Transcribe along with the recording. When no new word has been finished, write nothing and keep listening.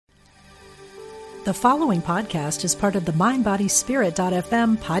The following podcast is part of the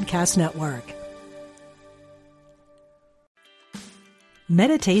MindBodySpirit.fm podcast network.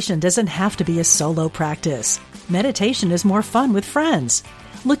 Meditation doesn't have to be a solo practice. Meditation is more fun with friends.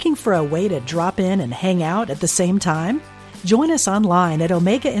 Looking for a way to drop in and hang out at the same time? Join us online at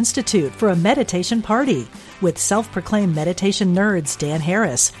Omega Institute for a meditation party with self-proclaimed meditation nerds Dan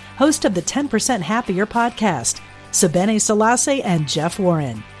Harris, host of the 10% Happier podcast, Sebene Selassie, and Jeff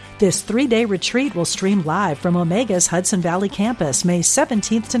Warren. This 3-day retreat will stream live from Omega's Hudson Valley campus May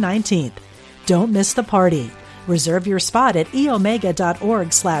 17th to 19th. Don't miss the party. Reserve your spot at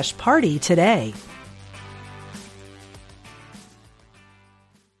eomega.org/party today.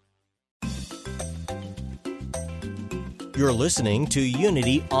 You're listening to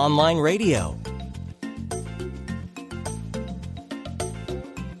Unity Online Radio,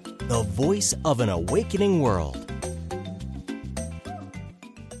 the voice of an awakening world.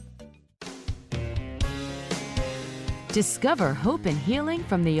 Discover hope and healing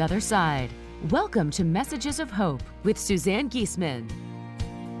from the other side. Welcome to Messages of Hope with Suzanne Giesemann.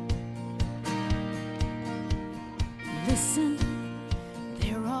 Listen,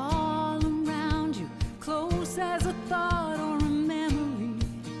 they're all around you, close as a thought or a memory.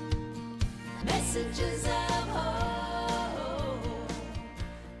 Messages of hope.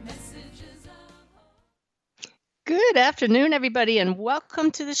 Messages of hope. Good afternoon, everybody, and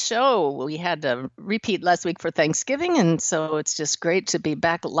welcome to the show. We had a repeat last week for Thanksgiving, and so it's just great to be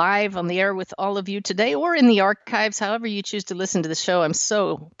back live on the air with all of you today, or in the archives, however you choose to listen to the show. I'm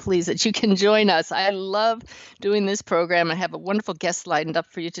so pleased that you can join us. I love doing this program. I have a wonderful guest lined up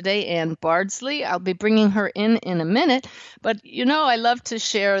for you today, Ann Bardsley. I'll be bringing her in a minute, but you know I love to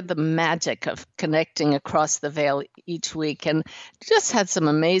share the magic of connecting across the veil each week, and just had some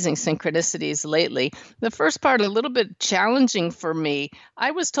amazing synchronicities lately. The first part, a little bit challenging for me.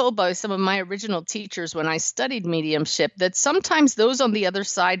 I was told by some of my original teachers when I studied mediumship that sometimes those on the other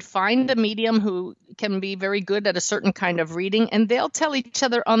side find a medium who can be very good at a certain kind of reading, and they'll tell each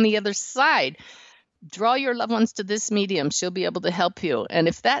other on the other side, draw your loved ones to this medium. She'll be able to help you. And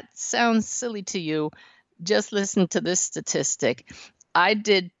if that sounds silly to you, just listen to this statistic. I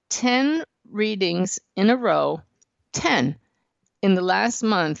did 10 readings in a row, 10 in the last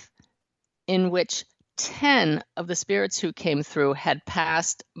month, in which 10 of the spirits who came through had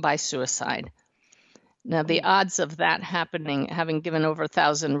passed by suicide. Now, the odds of that happening, having given over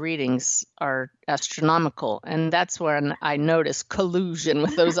 1,000 readings, are astronomical. And that's when I noticed collusion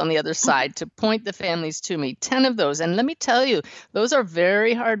with those on the other side to point the families to me. 10 of those. And let me tell you, those are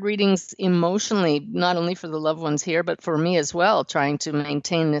very hard readings emotionally, not only for the loved ones here, but for me as well, trying to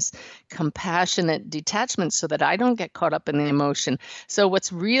maintain this compassionate detachment so that I don't get caught up in the emotion. So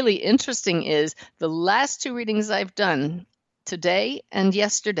what's really interesting is the last 2 readings I've done today and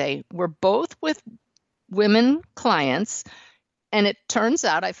yesterday were both with women clients, and it turns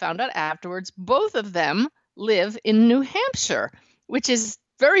out, I found out afterwards, both of them live in New Hampshire, which is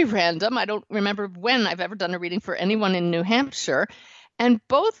very random. I don't remember when I've ever done a reading for anyone in New Hampshire. And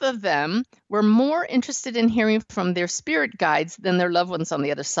both of them were more interested in hearing from their spirit guides than their loved ones on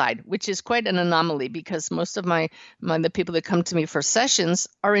the other side, which is quite an anomaly because most of the people that come to me for sessions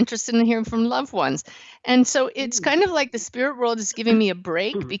are interested in hearing from loved ones. And so it's kind of like the spirit world is giving me a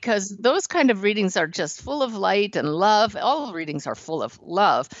break because those kind of readings are just full of light and love. All readings are full of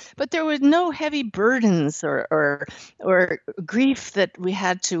love, but there were no heavy burdens or grief that we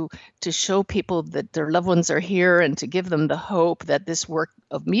had to show people that their loved ones are here and to give them the hope that this work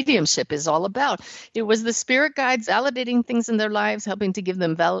of mediumship is all about. It was the spirit guides validating things in their lives, helping to give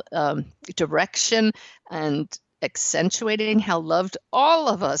them direction and accentuating how loved all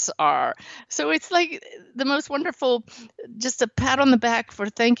of us are. So it's like the most wonderful, just a pat on the back for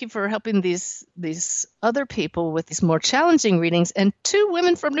thank you for helping these other people with these more challenging readings, and 2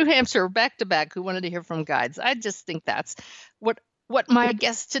 women from New Hampshire back to back who wanted to hear from guides. I just think that's what my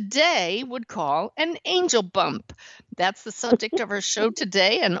guest today would call an angel bump. That's the subject of our show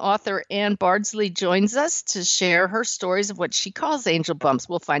today, and author Ann Bardsley joins us to share her stories of what she calls angel bumps.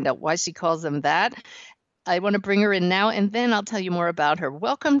 We'll find out why she calls them that. I want to bring her in now, and then I'll tell you more about her.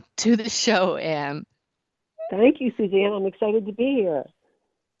 Welcome to the show, Ann. Thank you, Suzanne. I'm excited to be here.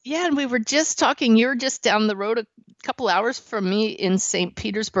 Yeah, and we were just talking. You're just down the road a couple hours from me in St.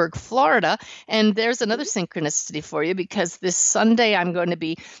 Petersburg, Florida. And there's another synchronicity for you because this Sunday I'm going to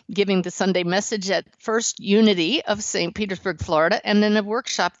be giving the Sunday message at First Unity of St. Petersburg, Florida, and then a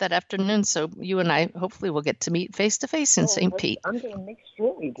workshop that afternoon. So you and I hopefully will get to meet face to face in St. Pete. I'm going to make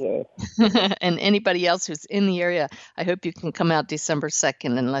sure we do. And anybody else who's in the area, I hope you can come out December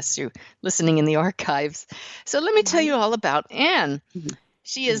 2nd unless you're listening in the archives. So let me tell you all about Ann.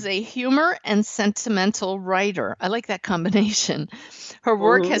 She is a humor and sentimental writer. I like that combination. Her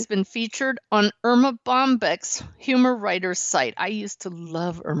work has been featured on Irma Bombeck's humor writers site. I used to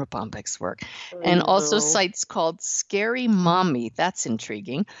love Irma Bombeck's work. And also sites called Scary Mommy. That's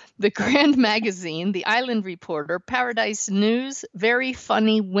intriguing. The Grand Magazine, The Island Reporter, Paradise News, Very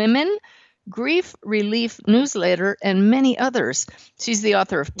Funny Women, Grief Relief Newsletter, and many others. She's the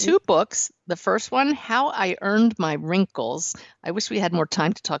author of 2 books. The first one, How I Earned My Wrinkles. I wish we had more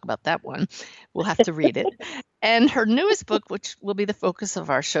time to talk about that one. We'll have to read it. And her newest book, which will be the focus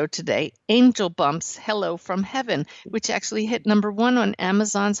of our show today, Angel Bumps, Hello from Heaven, which actually hit #1 on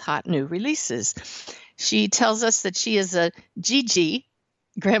Amazon's hot new releases. She tells us that she is a Gigi,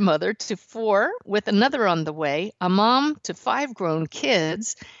 grandmother to 4, with another on the way, a mom to 5 grown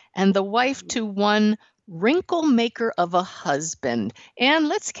kids, and the wife to 1 wrinkle maker of a husband. And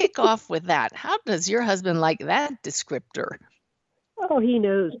let's kick off with that. How does your husband like that descriptor? Oh, he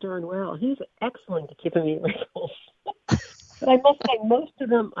knows darn well. He's excellent at giving me wrinkles. But I must say, most of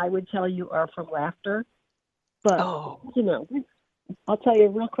them, I would tell you, are from laughter. But, I'll tell you a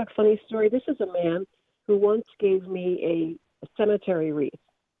real quick funny story. This is a man who once gave me a cemetery wreath.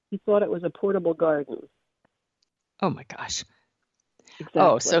 He thought it was a portable garden. Oh, my gosh. Exactly.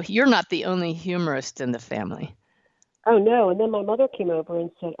 Oh, so you're not the only humorist in the family. Oh, no. And then my mother came over and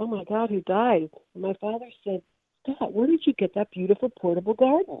said, oh, my God, who died? And my father said, Dad, where did you get that beautiful portable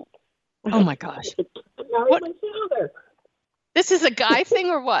garden? Oh, my gosh. What? My father. This is a guy thing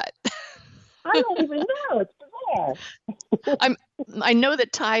or what? I don't even know. It's bizarre. I know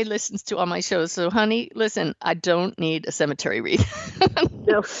that Ty listens to all my shows. So, honey, listen, I don't need a cemetery wreath.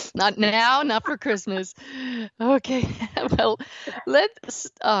 No. Not now, not for Christmas. Okay. Well, let's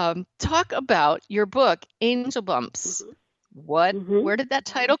talk about your book, Angel Bumps. Where did that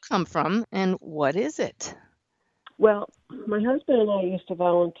title come from, and what is it? Well, my husband and I used to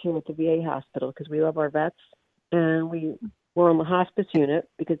volunteer at the VA hospital because we love our vets, and we were on the hospice unit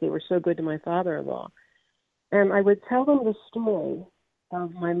because they were so good to my father-in-law. And I would tell them the story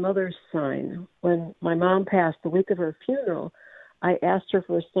of my mother's sign. When my mom passed the week of her funeral, I asked her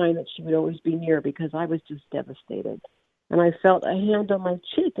for a sign that she would always be near because I was just devastated. And I felt a hand on my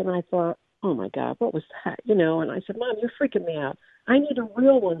cheek, and I thought, oh, my God, what was that? And I said, Mom, you're freaking me out. I need a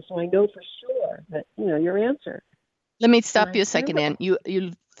real one so I know for sure that, your answer. Let me stop you a second, Ann.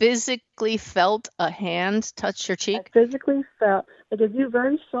 You physically felt a hand touch your cheek? I physically felt, like if you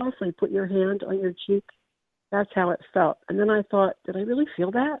very softly put your hand on your cheek, that's how it felt. And then I thought, did I really feel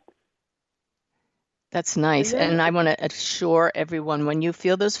that? That's nice. And I want to assure everyone, when you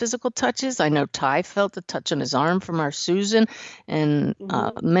feel those physical touches, I know Ty felt a touch on his arm from our Susan, and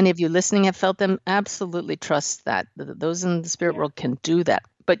many of you listening have felt them. Absolutely trust that. Those in the spirit world can do that.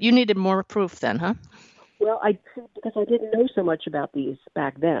 But you needed more proof then, huh? Well, because I didn't know so much about these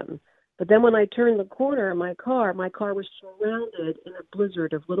back then. But then when I turned the corner in my car was surrounded in a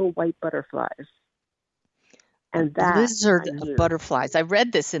blizzard of little white butterflies. And that blizzard of butterflies. I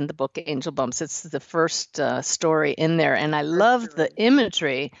read this in the book Angel Bumps. It's the first story in there, and I loved the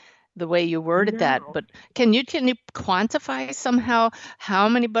imagery, the way you worded that. But can you quantify somehow how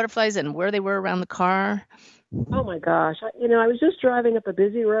many butterflies and where they were around the car? Oh my gosh! I was just driving up a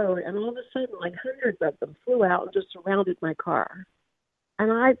busy road, and all of a sudden, like hundreds of them flew out and just surrounded my car.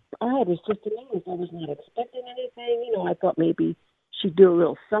 And I was just amazed. I was not expecting anything. I thought maybe she'd do a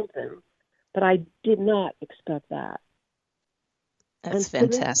little something. But I did not expect that. That's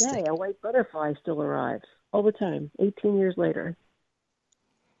fantastic. To this day, a white butterfly still arrives all the time, 18 years later.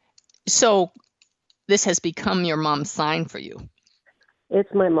 So this has become your mom's sign for you.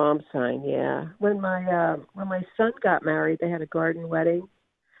 It's my mom's sign, yeah. When my son got married, they had a garden wedding.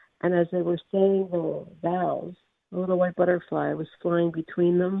 And as they were saying the vows, a little white butterfly was flying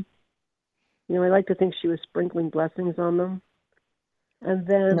between them. I like to think she was sprinkling blessings on them. And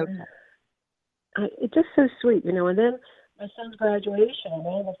then... it's just so sweet, And then my son's graduation, I'm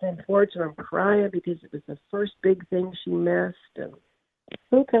on the front porch and I'm crying because it was the first big thing she missed. And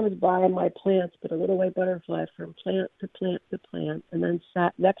who comes by my plants but a little white butterfly from plant to plant to plant, and then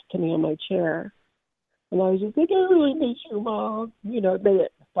sat next to me on my chair. And I was just like, I really miss you, Mom.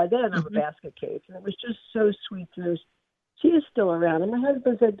 By then I'm a basket case. And it was just so sweet to know she is still around. And my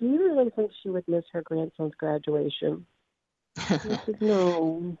husband said, do you really think she would miss her grandson's graduation? I said,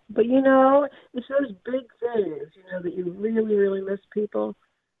 no. But, it's those big things, that you really, really miss people.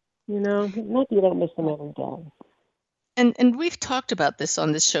 Not that you don't miss them every day. And we've talked about this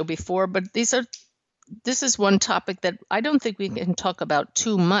on this show before, but these are this is one topic that I don't think we can talk about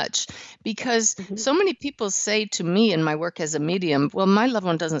too much, because so many people say to me in my work as a medium, well, my loved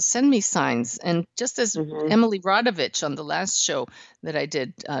one doesn't send me signs. And just as Emily Rodovich on the last show that I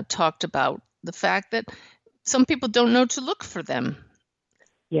did talked about the fact that some people don't know to look for them.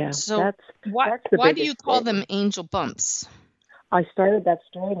 Yeah. So that's why the do you biggest call thing. them angel bumps? I started that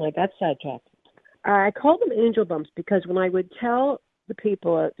story and I got sidetracked. I call them angel bumps because when I would tell the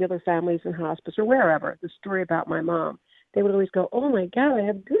people at the other families in hospice or wherever the story about my mom, they would always go, "Oh my God, I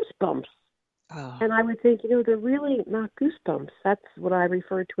have goosebumps." Oh. And I would think, they're really not goosebumps. That's what I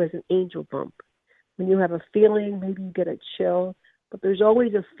refer to as an angel bump. When you have a feeling, maybe you get a chill, but there's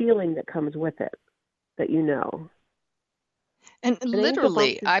always a feeling that comes with it that you know. And An angel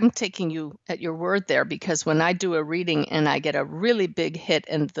literally, bump is, I'm taking you at your word there, because when I do a reading and I get a really big hit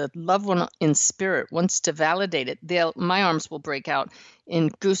and the loved one in spirit wants to validate it, my arms will break out in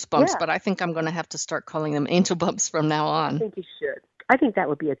goosebumps, yeah, but I think I'm going to have to start calling them angel bumps from now I on. think you should. I think that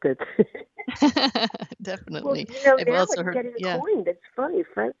would be a good thing. Well, Definitely. I've now also it's heard, getting yeah. coined. It's funny.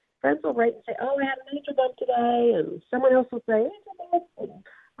 Friends will write and say, "Oh, I had an angel bump today," and someone else will say, "Angel bump." And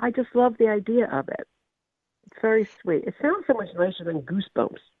I just love the idea of it. It's very sweet. It sounds so much nicer than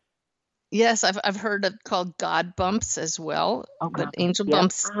goosebumps. Yes, I've heard it called God bumps as well, Oh, but God. angel Yep.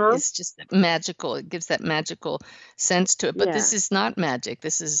 bumps is just magical. It gives that magical sense to it. But this Yeah. is not magic.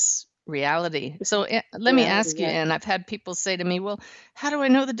 This is reality. This So is let me reality. ask you, Yeah. Anne, I've had people say to me, well, how do I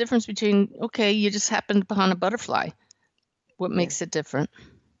know the difference between, okay, you just happened upon a butterfly? What Yeah. makes it different?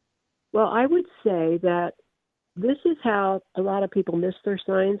 Well, I would say that this is how a lot of people miss their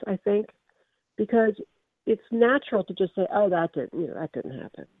signs, I think, because it's natural to just say, "Oh, that didn't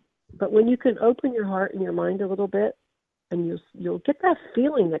happen." But when you can open your heart and your mind a little bit, and you'll get that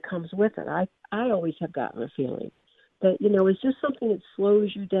feeling that comes with it. I always have gotten a feeling that it's just something that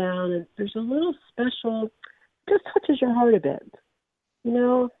slows you down, and there's a little special, just touches your heart a bit.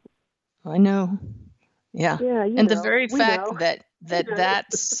 I know. Yeah. Yeah, And the very we fact know.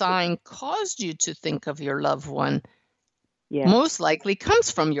 that sign caused you to think of your loved one Yeah, most likely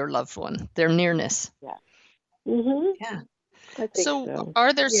comes from your loved one, their nearness. yeah. Yeah. I think So so.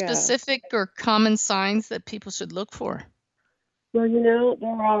 are there Yeah. specific or common signs that people should look for? Well,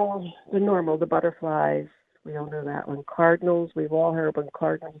 they're all the normal, the butterflies. We all know that one. Cardinals, we've all heard when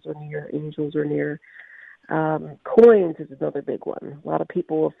cardinals are near, angels are near. Coins is another big one. A lot of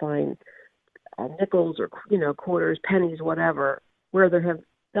people will find nickels or quarters, pennies, whatever, where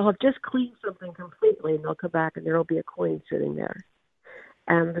they'll have just cleaned something completely, and they'll come back and there'll be a coin sitting there.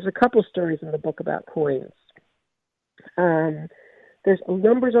 And there's a couple stories in the book about coins. There's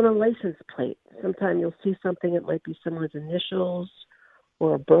numbers on a license plate. Sometimes you'll see something, it might be someone's initials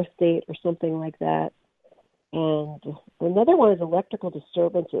or a birth date or something like that. And another one is electrical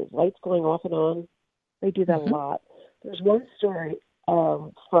disturbances, lights going off and on. They do that a lot. There's one story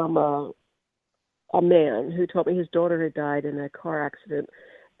from a man who told me his daughter had died in a car accident,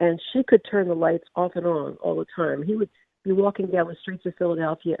 and she could turn the lights off and on all the time. He would be walking down the streets of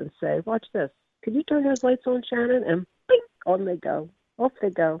Philadelphia and say, "Watch this. Could you turn those lights on, Shannon?" And bing, on they go. Off they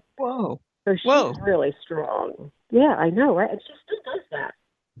go. Whoa. So she's really strong. Yeah, I know, right? And she still does that.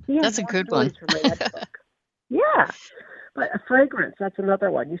 That's a good one. From my next book. Yeah. But a fragrance, that's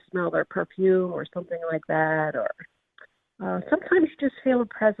another one. You smell their perfume or something like that. Or sometimes you just feel a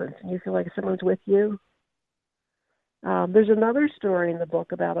presence and you feel like someone's with you. There's another story in the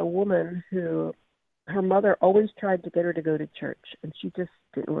book about a woman who, her mother always tried to get her to go to church, and she just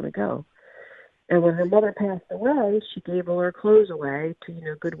didn't want to go. And when her mother passed away, she gave all her clothes away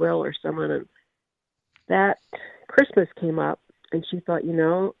to, Goodwill or someone. And that Christmas came up, and she thought,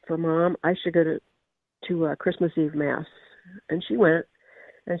 for Mom, I should go to Christmas Eve Mass. And she went,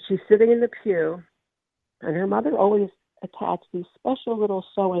 and she's sitting in the pew, and her mother always attached these special little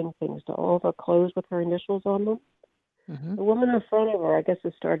sewing things to all of her clothes with her initials on them. The woman in front of her, I guess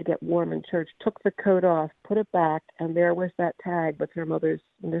it started to get warm in church, took the coat off, put it back, and there was that tag with her mother's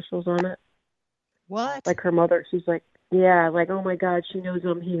initials on it. What? Like her mother, she's like, yeah, like, oh my God, she knows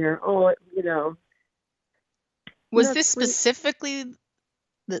I'm here. Oh, Was this specifically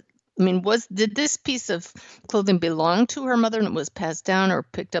did this piece of clothing belong to her mother and it was passed down or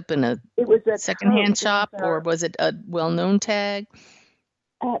picked up in a secondhand shop, or was it a well-known tag?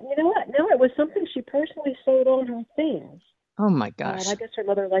 You know what? No, it was something she personally sewed on her things. Oh my gosh. I guess her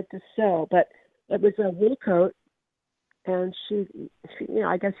mother liked to sew, but it was a wool coat, and she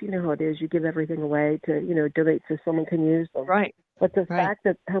I guess you know how it is. You give everything away to, donate so someone can use them. Right. But the fact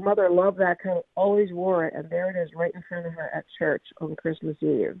that her mother loved that coat, always wore it, and there it is right in front of her at church on Christmas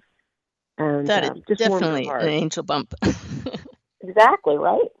Eve. And that is just definitely an angel bump. Exactly,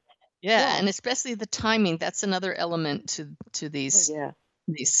 right? Yeah, and especially the timing. That's another element to Oh, these yeah.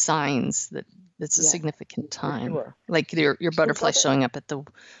 signs that's a Yes, significant for time. sure. Like your There's butterfly other, showing up at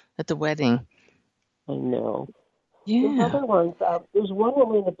the wedding. I know. There's Yeah. other ones. There's one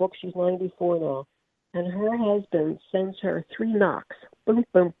woman in the book, she's 94 now, and her husband sends her 3 knocks. Boom,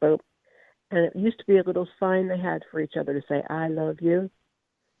 boom, boom. And it used to be a little sign they had for each other to say, I love you.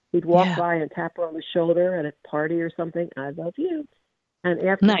 He'd walk Yeah. by and tap her on the shoulder at a party or something, I love you. And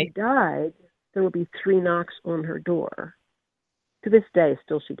after he Nice. died, there would be 3 knocks on her door. To this day,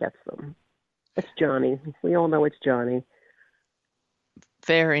 still she gets them. It's Johnny. We all know it's Johnny.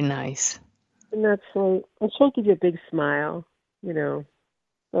 Very nice. And that's sweet. And she'll give you a big smile, you know,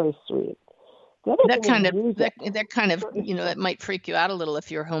 very sweet. The other That thing kind is of music. that kind of, that might freak you out a little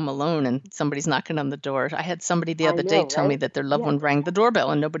if you're home alone and somebody's knocking on the door. I had somebody the I other day know, tell me right? that their loved Yeah. one rang the doorbell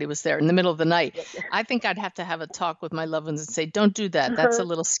and nobody was there in the middle of the night. I think I'd have to have a talk with my loved ones and say, "Don't do that. That's a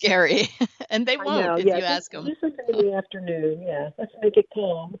little scary." And they I won't know, if yeah. you ask them. Do something in the afternoon, yeah. Let's make it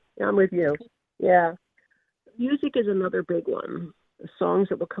calm. Yeah, I'm with you. Yeah. Music is another big one. The songs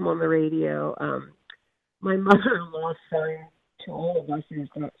that will come on the radio. My mother-in-law sang to all of us is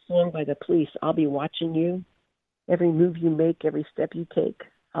that song by the Police, I'll be watching you. Every move you make, every step you take,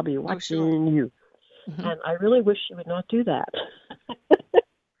 I'll be Oh, sure. watching you. Mhm. And I really wish she would not do that.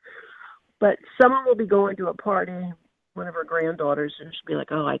 But someone will be going to a party, one of her granddaughters, and she'll be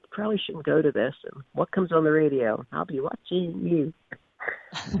like, oh, I probably shouldn't go to this. And what comes on the radio? I'll be watching you.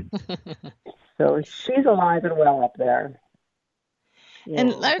 So she's alive and well up there.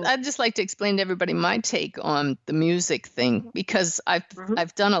 And Yeah. I'd just like to explain to everybody my take on the music thing, because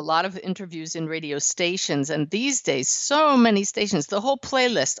I've done a lot of interviews in radio stations, and these days so many stations, the whole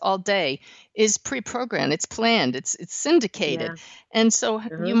playlist all day is pre-programmed, it's planned, it's syndicated. Yeah. And so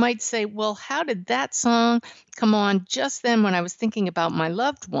you might say, well, how did that song come on just then when I was thinking about my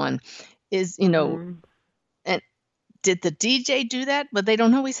loved one? Is, and did the DJ do that? But they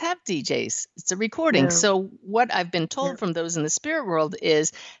don't always have DJs. It's a recording. No. So what I've been told from those in the spirit world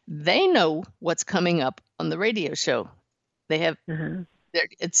is they know what's coming up on the radio show. They have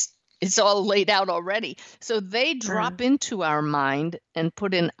it's all laid out already. So they drop into our mind and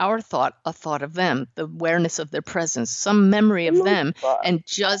put in our thought, a thought of them, the awareness of their presence, some memory of them. And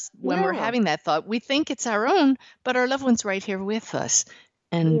just when we're having that thought, we think it's our own, but our loved one's right here with us.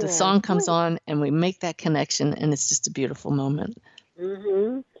 And the song comes on, and we make that connection, and it's just a beautiful moment.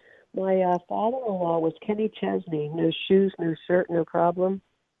 My father-in-law was Kenny Chesney, No Shoes, No Shirt, No Problem.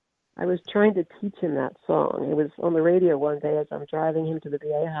 I was trying to teach him that song. It was on the radio one day as I'm driving him to the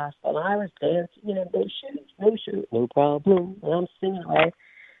VA hospital. And I was dancing, no shoes, no shirt, no problem. And I'm singing away.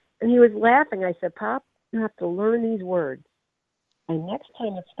 And he was laughing. I said, Pop, you have to learn these words. And next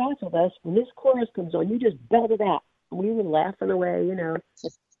time it starts with us, when this chorus comes on, you just belt it out. We were laughing away, And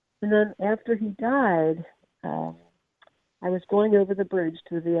then after he died, I was going over the bridge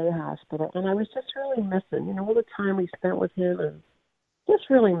to the VA hospital, and I was just really missing, all the time we spent with him, and just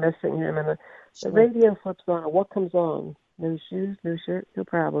really missing him. And the radio flips on, and what comes on? No shoes, no shirt, no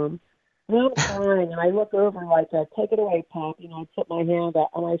problem. And I'm crying, and I look over like, take it away, Pop. I put my hand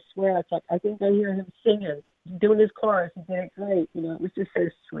out, and I swear, it's like, I think I hear him singing, doing his chorus. He did it great. It was just so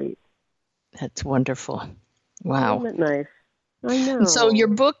sweet. That's wonderful. Wow. Isn't it nice? I know. And so your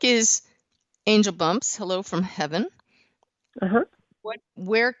book is Angel Bumps, Hello from Heaven.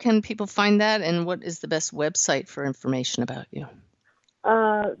 Where can people find that, and what is the best website for information about you?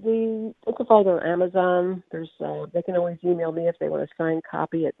 They can find it on Amazon. They can always email me if they want a signed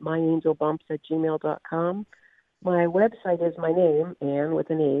copy at myangelbumps@gmail.com. My website is my name, Ann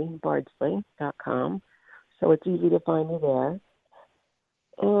with an E, Bardsley.com. So it's easy to find me there.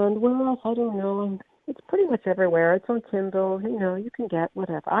 And where else? I don't know. It's pretty much everywhere. It's on Kindle. You can get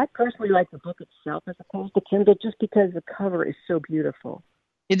whatever. I personally like the book itself as opposed to Kindle just because the cover is so beautiful.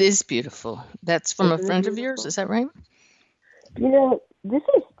 It is beautiful. That's from a friend of yours, is that right? This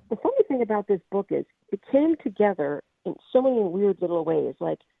is the funny thing about this book is it came together in so many weird little ways.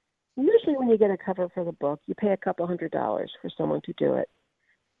 Like, usually when you get a cover for the book, you pay a couple $100 for someone to do it.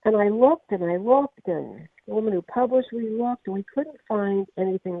 And I looked, and the woman who published, we looked, and we couldn't find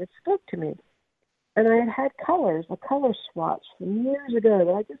anything that spoke to me. And I had colors, a color swatch from years ago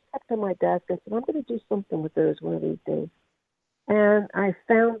that I just kept on my desk and said, I'm going to do something with those one of these days. And I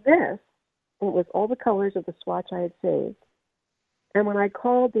found this. It was all the colors of the swatch I had saved. And when I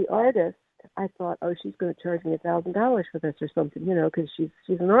called the artist, I thought, oh, she's going to charge me $1,000 for this or something, because she's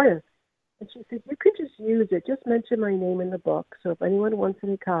an artist. And she said, you could just use it. Just mention my name in the book. So if anyone wants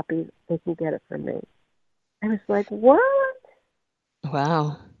any copies, they can get it from me. I was like, what?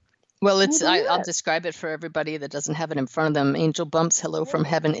 Wow. Well, Can you believe I'll it? describe it for everybody that doesn't have it in front of them. Angel Bumps, Hello from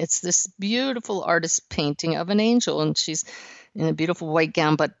Heaven. It's this beautiful artist painting of an angel, and she's in a beautiful white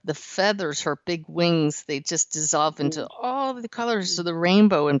gown, but the feathers, her big wings, they just dissolve into all the colors of the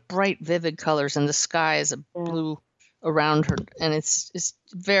rainbow and bright, vivid colors, and the sky is a blue around her, and it's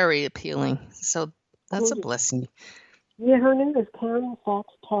very appealing. So that's a Gorgeous. blessing. Yeah, her name is Karen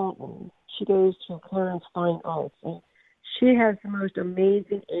Fox Totten. She goes to Clarence Fine Arts, and she has the most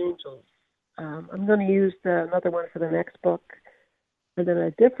amazing angels. I'm going to use another one for the next book, and then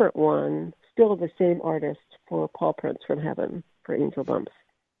a different one, still the same artist, for Paw Prints from Heaven for Angel Bumps.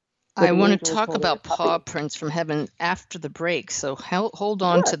 I want to talk about Paw Prints from Heaven after the break, so hold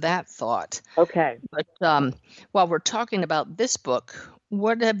on to that thought. Okay. But while we're talking about this book,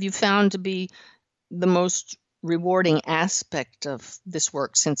 what have you found to be the most rewarding aspect of this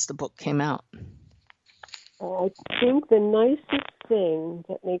work since the book came out? I think the nicest thing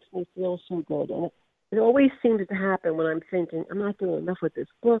that makes me feel so good, and it always seems to happen when I'm thinking, I'm not doing enough with this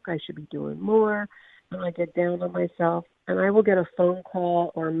book, I should be doing more, and I get down on myself, and I will get a phone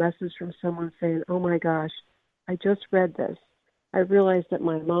call or a message from someone saying, oh my gosh, I just read this. I realized that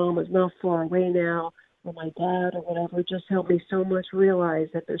my mom is not far away now, or my dad or whatever. It just helped me so much realize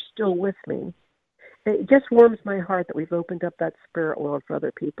that they're still with me. It just warms my heart that we've opened up that spirit world for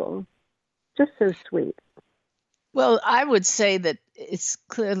other people. Just so sweet. Well, I would say that it's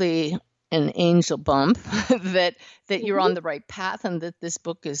clearly an angel bump that you're on the right path, and that this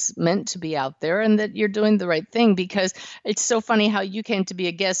book is meant to be out there, and that you're doing the right thing, because it's so funny how you came to be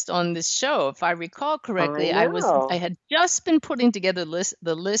a guest on this show. If I recall correctly, I had just been putting together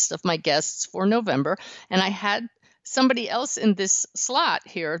the list of my guests for November, and I had somebody else in this slot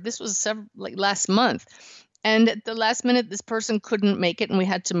here. This was last month. And at the last minute, this person couldn't make it, and we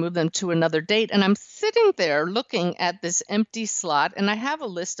had to move them to another date. And I'm sitting there looking at this empty slot, and I have a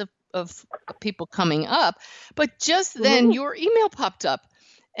list of people coming up. But just then, your email popped up,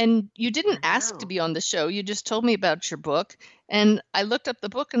 and you didn't ask to be on the show. You just told me about your book. And I looked up the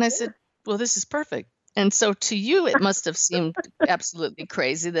book, and I said, well, this is perfect. And so to you, it must have seemed absolutely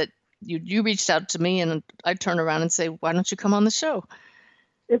crazy that you reached out to me, and I turn around and say, why don't you come on the show?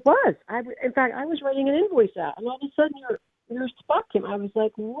 It was. In fact, I was writing an invoice out, and all of a sudden your spot came. I was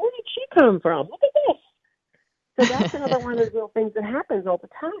like, where did she come from? Look at this. So that's another one of those little things that happens all the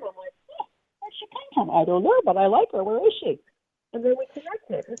time. I'm like, oh, where'd she come from? I don't know, but I like her. Where is she? And then we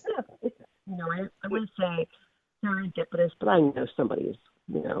connected. It's I wouldn't say serendipitous, but I know somebody's,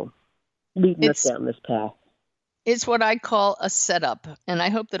 leading us down this path. It's what I call a setup, and I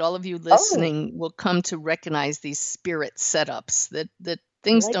hope that all of you listening will come to recognize these spirit setups, that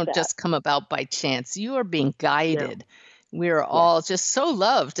things don't just come about by chance. You are being guided. No. We are all just so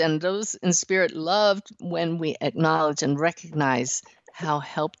loved, and those in spirit loved when we acknowledge and recognize how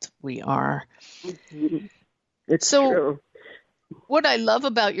helped we are. Mm-hmm. It's true. What I love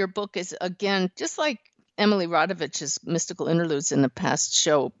about your book is, again, just like Emily Radovich's Mystical Interludes in the past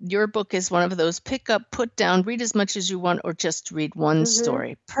show, your book is one of those pick up, put down, read as much as you want, or just read one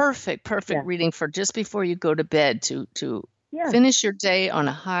story. Perfect reading for just before you go to bed to finish your day on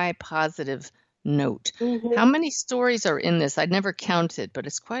a high positive note. Mm-hmm. How many stories are in this? I'd never counted, but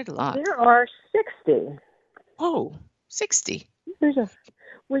it's quite a lot. There are 60. Oh, 60. Well,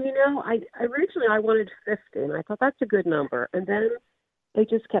 originally I wanted 50, and I thought that's a good number. And then they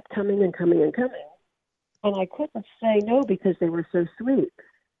just kept coming and coming and coming. And I couldn't say no because they were so sweet.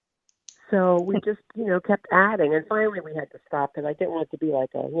 So we just, kept adding. And finally we had to stop because I didn't want it to be like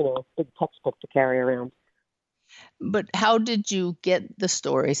a, big textbook to carry around. But how did you get the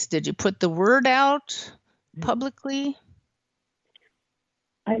stories? Did you put the word out publicly?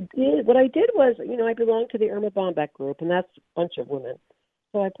 I did. What I did was, I belong to the Irma Bombeck group, and that's a bunch of women.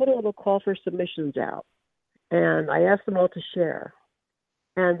 So I put a little call for submissions out, and I asked them all to share.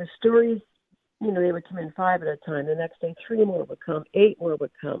 And the stories, they would come in 5 at a time. The next day, 3 more would come, 8 more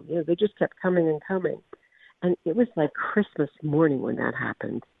would come. They just kept coming and coming. And it was like Christmas morning when that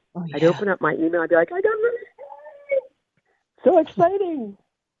happened. Oh, yeah. I'd open up my email. I'd be like, I got another story. So exciting.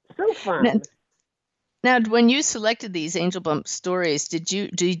 So fun. Now, when you selected these Angel Bump stories, did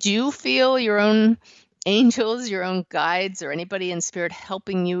you feel your own angels, your own guides, or anybody in spirit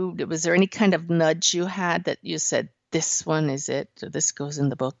helping you? Was there any kind of nudge you had that you said, this one is it, or this goes in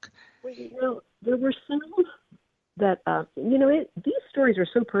the book? Well, there were some that, these stories are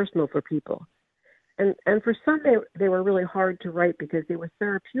so personal for people. And for some, they were really hard to write because they were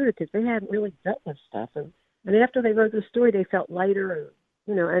therapeutic, because they hadn't really dealt with stuff. And after they wrote the story, they felt lighter,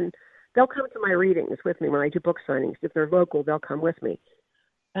 and they'll come to my readings with me when I do book signings. If they're local, they'll come with me.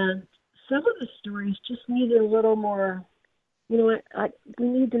 And some of the stories just needed a little more, you know what, we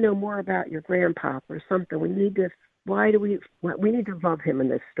need to know more about your grandpop or something. We need to love him in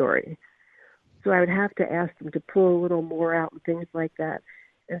this story. So I would have to ask them to pull a little more out and things like that.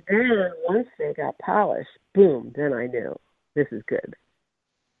 And then once they got polished, boom, then I knew this is good.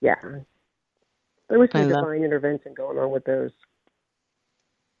 Yeah. There was some divine intervention going on with those.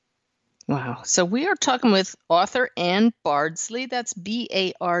 Wow. So we are talking with author Ann Bardsley. That's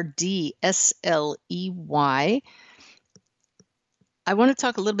Bardsley. I want to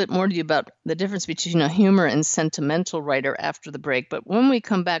talk a little bit more to you about the difference between a humor and sentimental writer after the break. But when we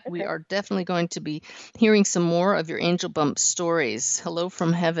come back, we are definitely going to be hearing some more of your angel bump stories. Hello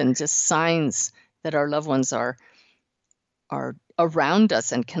from heaven, just signs that our loved ones are around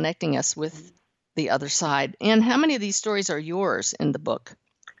us and connecting us with the other side. And how many of these stories are yours in the book?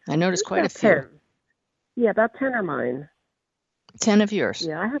 I noticed quite a few. 10. Yeah, about 10 are mine. 10 of yours.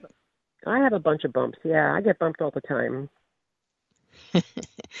 Yeah, I have a bunch of bumps. Yeah, I get bumped all the time.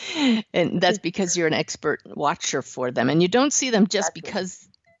 And that's because you're an expert watcher for them. And you don't see them just because,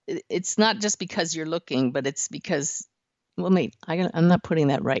 it's not just because you're looking, but it's because, well, wait, I'm not putting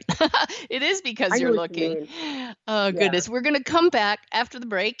that right. It is because you're looking. Oh, goodness. We're going to come back after the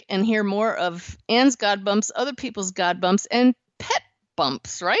break and hear more of Ann's God bumps, other people's God bumps, and pet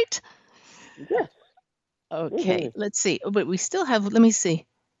bumps, right? Yes. Okay, let's see. Oh, but we still have, let me see,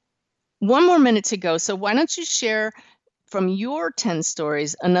 one more minute to go. So why don't you share from your 10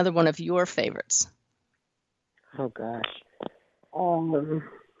 stories another one of your favorites? Oh, gosh.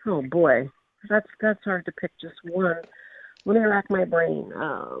 Oh, boy. That's hard to pick just one. Let me rack my brain.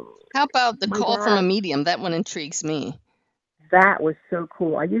 How about The Call from a Medium? That one intrigues me. That was so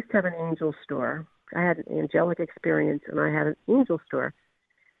cool. I used to have an angel store. I had an angelic experience, and I had an angel store.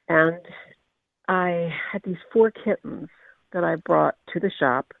 And I had these 4 kittens that I brought to the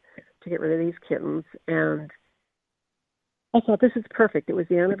shop to get rid of these kittens. And I thought, this is perfect. It was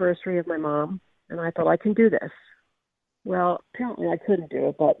the anniversary of my mom, and I thought, I can do this. Well, apparently I couldn't do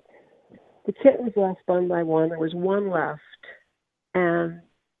it, but the kittens left one by one. There was one left, and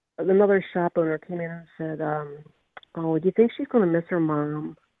another shop owner came in and said, oh, do you think she's going to miss her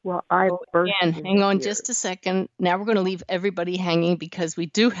mom? Well, I burst and hang on just a second. Now we're going to leave everybody hanging because we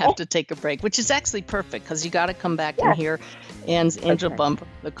do have to take a break, which is actually perfect because you got to come back and hear Ann's Angel Bump,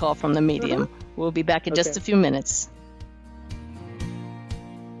 The Call from the Medium. We'll be back in just a few minutes.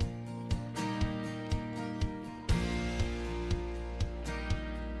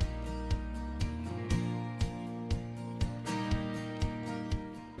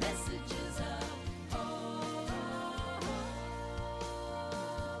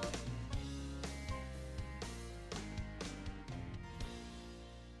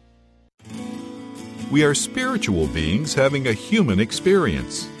 We are spiritual beings having a human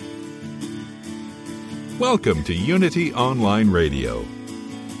experience. Welcome to Unity Online Radio,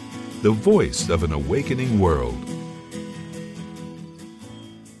 the voice of an awakening world.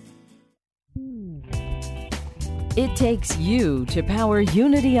 It takes you to power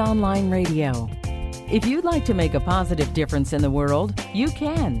Unity Online Radio. If you'd like to make a positive difference in the world, you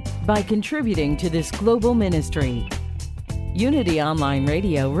can by contributing to this global ministry. Unity Online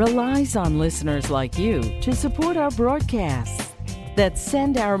Radio relies on listeners like you to support our broadcasts that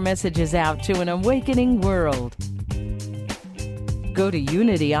send our messages out to an awakening world. Go to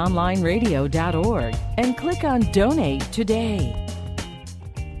unityonlineradio.org and click on Donate today.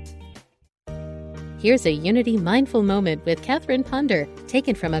 Here's a Unity Mindful Moment with Catherine Ponder,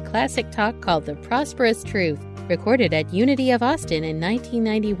 taken from a classic talk called The Prosperous Truth, recorded at Unity of Austin in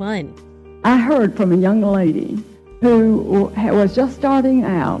 1991. I heard from a young lady who was just starting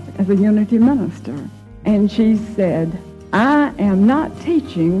out as a Unity minister, and she said, I am not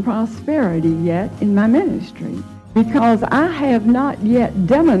teaching prosperity yet in my ministry because I have not yet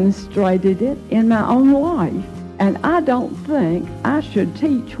demonstrated it in my own life, and I don't think I should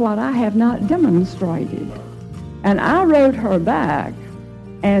teach what I have not demonstrated. And I wrote her back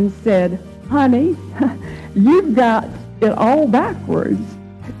and said, honey, you've got it all backwards.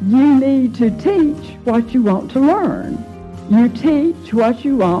 You need to teach what you want to learn. You teach what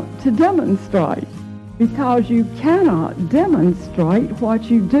you want to demonstrate, because you cannot demonstrate what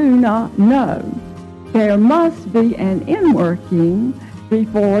you do not know. There must be an inworking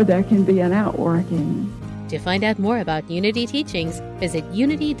before there can be an outworking. To find out more about Unity teachings, visit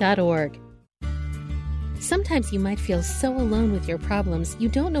unity.org. Sometimes you might feel so alone with your problems you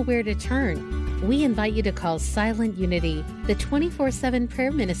don't know where to turn. We invite you to call Silent Unity, the 24/7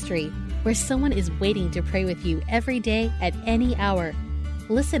 prayer ministry, where someone is waiting to pray with you every day at any hour.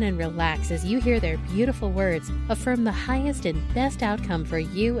 Listen and relax as you hear their beautiful words affirm the highest and best outcome for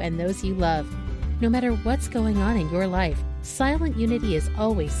you and those you love. No matter what's going on in your life, Silent Unity is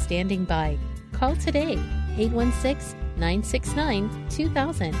always standing by. Call today,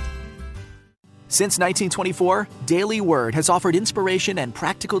 816-969-2000. Since 1924, Daily Word has offered inspiration and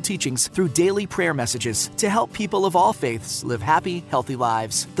practical teachings through daily prayer messages to help people of all faiths live happy, healthy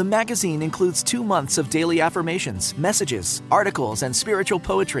lives. The magazine includes 2 months of daily affirmations, messages, articles, and spiritual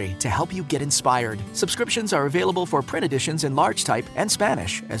poetry to help you get inspired. Subscriptions are available for print editions in large type and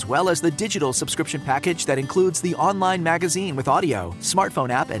Spanish, as well as the digital subscription package that includes the online magazine with audio, smartphone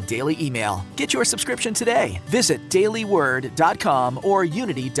app, and daily email. Get your subscription today. Visit dailyword.com or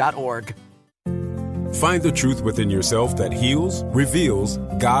unity.org. Find the truth within yourself that heals, reveals,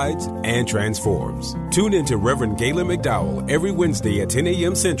 guides, and transforms. Tune in to Reverend Galen McDowell every Wednesday at 10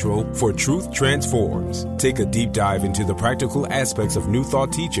 a.m. Central for Truth Transforms. Take a deep dive into the practical aspects of New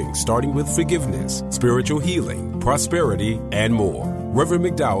Thought teaching, starting with forgiveness, spiritual healing, prosperity, and more. Reverend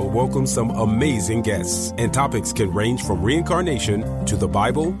McDowell welcomes some amazing guests, and topics can range from reincarnation to the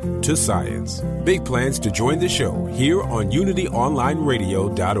Bible to science. Big plans to join the show here on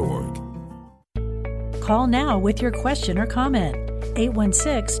UnityOnlineRadio.org. Call now with your question or comment.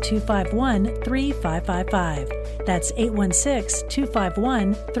 816-251-3555. That's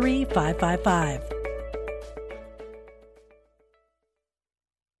 816-251-3555.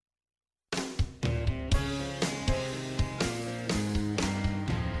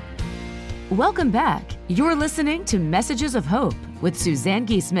 Welcome back. You're listening to Messages of Hope with Suzanne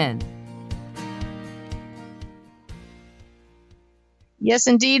Giesemann. Yes,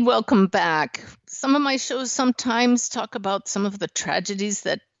 indeed. Welcome back. Some of my shows sometimes talk about some of the tragedies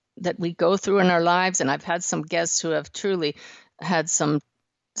that we go through in our lives, and I've had some guests who have truly had some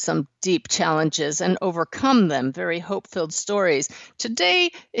deep challenges and overcome them, very hope-filled stories. Today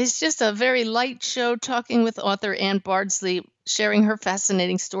is just a very light show, talking with author Ann Bardsley, sharing her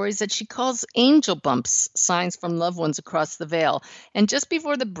fascinating stories that she calls angel bumps, signs from loved ones across the veil. And just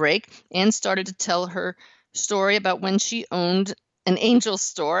before the break, Ann started to tell her story about when she owned an angel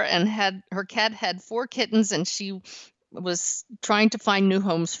store and her cat had 4 kittens, and she was trying to find new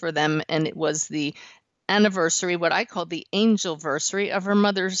homes for them. And it was the anniversary, what I call the angelversary, of her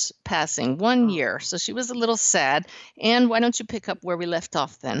mother's passing, 1 year. So she was a little sad. And why don't you pick up where we left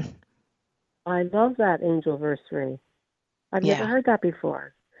off then? I love that angelversary. I've never heard that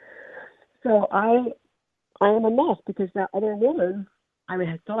before. So I am a mess, because that other woman,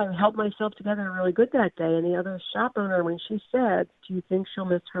 I thought I held myself together really good that day, and the other shop owner, when she said, "Do you think she'll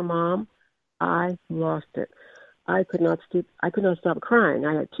miss her mom?" I lost it. I could not stop crying.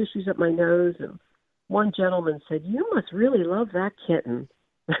 I had tissues up my nose, and one gentleman said, "You must really love that kitten."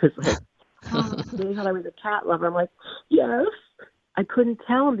 I was like, they thought I was a cat lover. I'm like, yes. I couldn't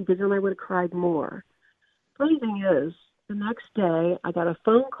tell him, because then I would have cried more. Funny thing is, the next day, I got a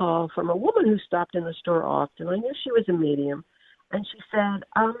phone call from a woman who stopped in the store often. I knew she was a medium. And she said,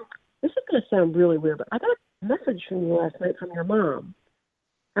 this is going to sound really weird, but I got a message from you last night from your mom.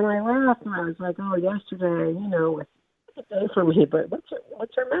 And I laughed, and I was like, oh, yesterday, it's a day for me, but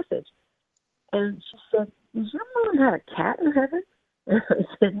what's her message? And she said, does your mom have a cat in heaven? And I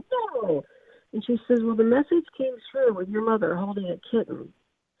said, no. And she says, well, the message came through with your mother holding a kitten,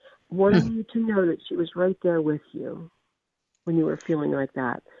 wanting you to know that she was right there with you when you were feeling like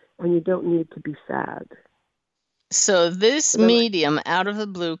that, and you don't need to be sad. So this medium, out of the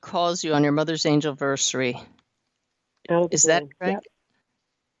blue, calls you on your mother's angelversary. Is that correct?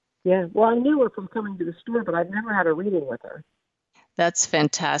 Yeah. Well, I knew her from coming to the store, but I've never had a reading with her. That's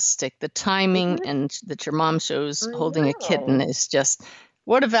fantastic. The timing and that your mom shows holding a kitten is just,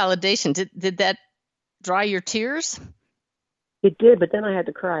 what a validation. Did that dry your tears? It did, but then I had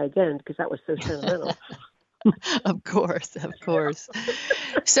to cry again because that was so sentimental. Of course.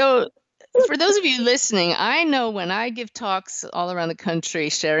 So, for those of you listening, I know when I give talks all around the country,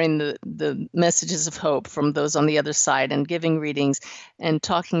 sharing the messages of hope from those on the other side and giving readings and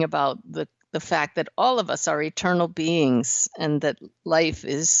talking about the fact that all of us are eternal beings, and that life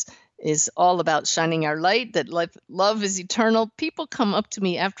is all about shining our light, that love is eternal. People come up to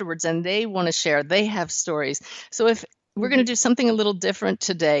me afterwards and they want to share. They have stories. So if we're going to do something a little different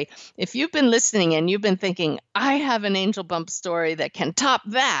today. If you've been listening and you've been thinking, I have an angel bump story that can top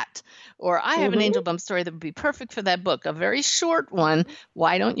that, or I have an angel bump story that would be perfect for that book, a very short one,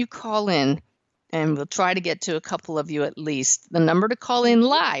 why don't you call in? And we'll try to get to a couple of you at least. The number to call in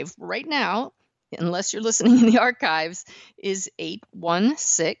live right now, unless you're listening in the archives, is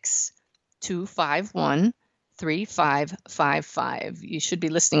 816-251-3555. 816-251-3555. You should be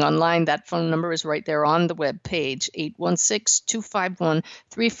listening online. That phone number is right there on the web page,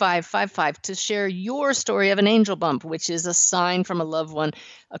 816-251-3555, to share your story of an angel bump, which is a sign from a loved one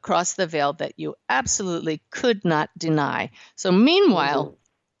across the veil that you absolutely could not deny. So meanwhile,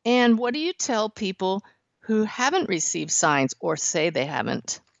 Anne, what do you tell people who haven't received signs or say they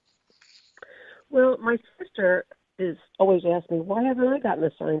haven't? Well, my sister is always asking me, why haven't I gotten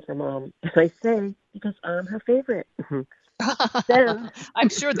a sign from Mom? And I say, because I'm her favorite. Then, I'm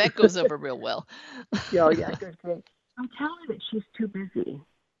sure that goes over real well. Oh, yeah, good. I'm telling her that she's too busy.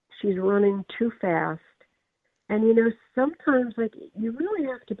 She's running too fast. And, you know, sometimes, like, you really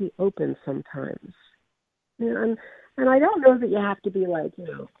have to be open sometimes. You know, and I don't know that you have to be, like, you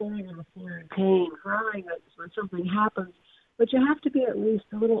know, falling on the floor in pain, crying when something happens. But you have to be at least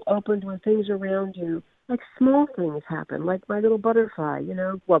a little open to when things around you, like small things happen, like my little butterfly, you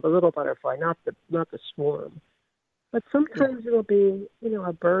know. Well, the little butterfly, not the swarm. But sometimes it'll be, you know,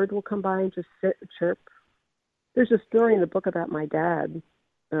 a bird will come by and just sit and chirp. There's a story in the book about my dad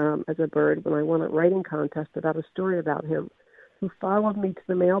as a bird when I won a writing contest about a story about him, who followed me to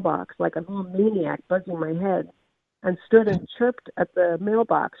the mailbox like a little maniac buzzing my head and stood and chirped at the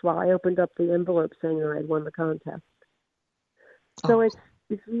mailbox while I opened up the envelope saying that I had won the contest. So it's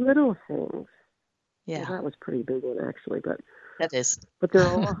little things. Yeah. Well, that was a pretty big one, actually. But that is. But they're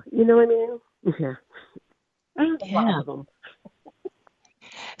all, you know what I mean? Yeah. I have a lot of them.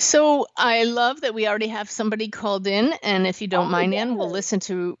 So I love that we already have somebody called in. And if you don't mind, Ann, we'll listen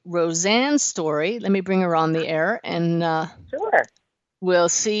to Roseanne's story. Let me bring her on the air. And sure. We'll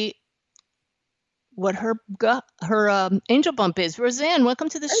see what her angel bump is. Roseanne, welcome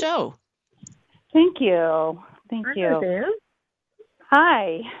to the show. Thank you. Thank you. Roseanne.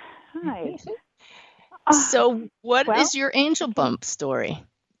 Hi. So what is your angel bump story?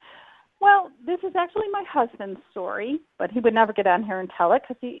 Well, this is actually my husband's story, but he would never get on here and tell it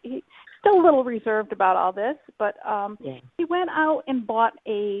because he's still a little reserved about all this. But he went out and bought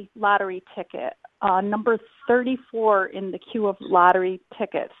a lottery ticket, number 34 in the queue of lottery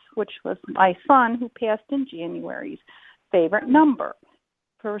tickets, which was my son, who passed in January's favorite number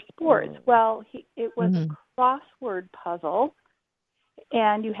for sports. Well, it was a crossword puzzle.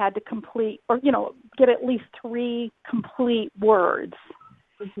 And you had to complete, or, you know, get at least 3 complete words.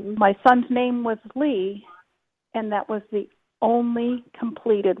 My son's name was Lee, and that was the only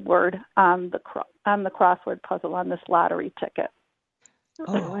completed word on the crossword puzzle on this lottery ticket.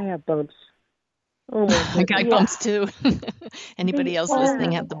 Oh, I have bumps. Oh, my I got bumps too. Anybody else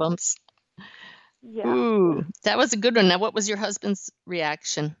listening have the bumps? Yeah. Ooh, that was a good one. Now, what was your husband's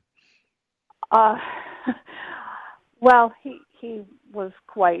reaction? Well, he was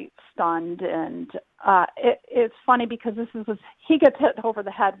quite stunned, and it's funny because he gets hit over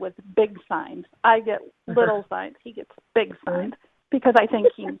the head with big signs. I get little signs. He gets big signs because I think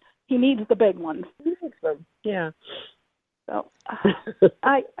he needs the big ones. Yeah. So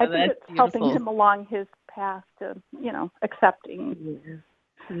I think it's helping him along his path to, you know, accepting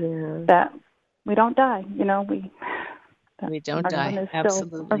that we don't die. You know, we don't die.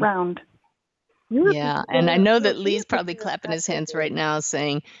 Absolutely. Still around. Yeah, and I know that Lee's probably clapping his hands right now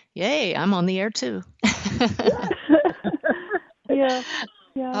saying, yay, I'm on the air too. Yeah.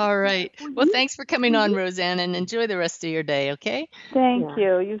 All right. Well, thanks for coming on, Roseanne, and enjoy the rest of your day, okay? Thank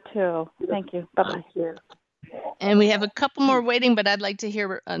you. You too. Thank you. Bye-bye. And we have a couple more waiting, but I'd like to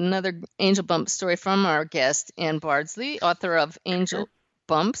hear another angel bump story from our guest, Ann Bardsley, author of Angel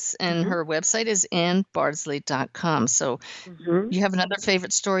Bumps, and her website is annbardsley.com. So you have another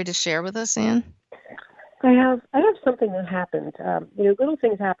favorite story to share with us, Ann? I have something that happened. You know, little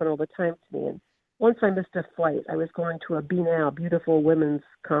things happen all the time to me. And once I missed a flight. I was going to a Be Now, Beautiful Women's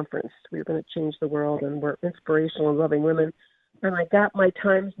Conference. We were going to change the world, and we're inspirational and loving women. And I got my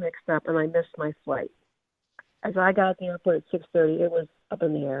times mixed up, and I missed my flight. As I got at the airport at 6:30, it was up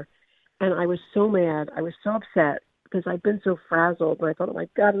in the air. And I was so mad. I was so upset because I'd been so frazzled. And I thought, oh, my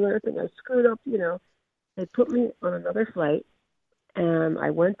God, another thing I screwed up, you know. They put me on another flight. And I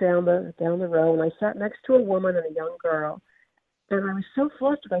went down the row, and I sat next to a woman and a young girl. And I was so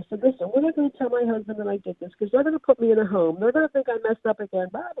flustered. I said, listen, we're not going to tell my husband that I did this because they're going to put me in a home. They're going to think I messed up again.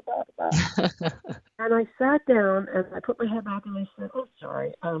 Blah, blah, blah, blah. And I sat down, and I put my head back, and I said, oh,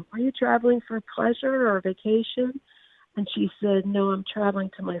 sorry. Are you traveling for pleasure or vacation? And she said, no, I'm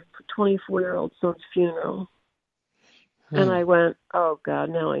traveling to my 24-year-old son's funeral. And I went, oh, God,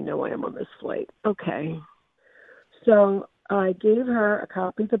 now I know why I'm on this flight. Okay. So I gave her a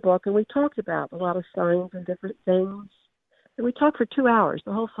copy of the book, and we talked about a lot of signs and different things. And we talked for 2 hours,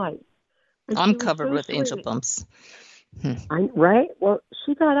 the whole flight. And I'm covered with angel bumps. Right? Well,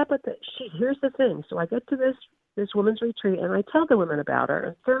 she got up at here's the thing. So I get to this women's retreat, and I tell the women about her,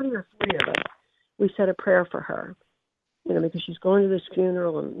 and 30 or 40 of us, we said a prayer for her, because she's going to this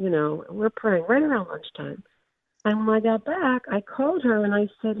funeral, and, we're praying right around lunchtime. And when I got back, I called her, and I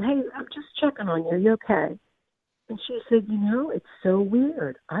said, hey, I'm just checking on you. Are you okay? And she said, it's so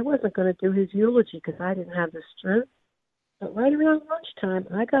weird. I wasn't going to do his eulogy because I didn't have the strength. But right around lunchtime,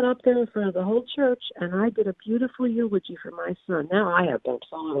 I got up there in front of the whole church, and I did a beautiful eulogy for my son. Now I have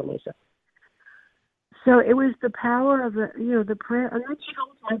bumps all over myself. So it was the power of the prayer. And then she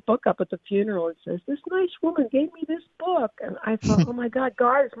holds my book up at the funeral and says, this nice woman gave me this book. And I thought, oh, my God,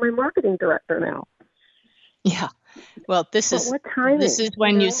 God is my marketing director now. Yeah. Well, this is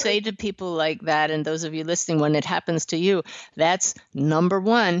when you say to people like that, and those of you listening, when it happens to you, that's number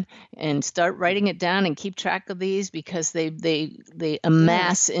one, and start writing it down and keep track of these, because they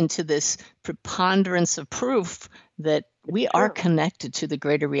amass into this preponderance of proof that we are connected to the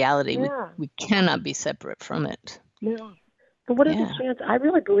greater reality. Yeah. We cannot be separate from it. Yeah. So what are the chances? I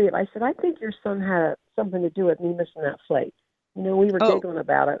really believe. I said, I think your son had something to do with me missing that flight. We were giggling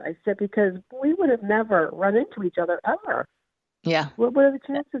about it. I said, because we would have never run into each other ever. Yeah. What would the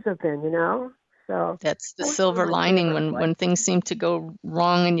chances have been, So that's the silver lining when things seem to go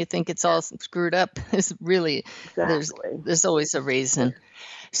wrong and you think it's all screwed up. Is really there's always a reason.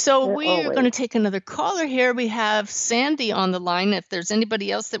 So we're going to take another caller here. We have Sandy on the line. If there's anybody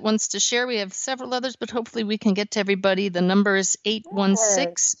else that wants to share, we have several others, but hopefully we can get to everybody. The number is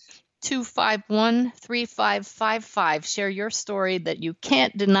 816-251-3555. Share your story that you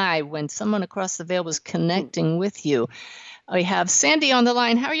can't deny when someone across the veil was connecting with you. We have Sandy on the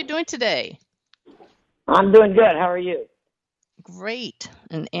line. How are you doing today? I'm doing good. How are you? Great.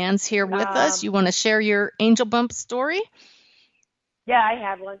 And Anne's here with us. You want to share your angel bump story? Yeah, I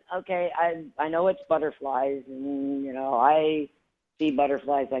have one. Okay, I know it's butterflies, and I see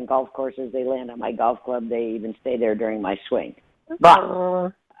butterflies on golf courses. They land on my golf club. They even stay there during my swing.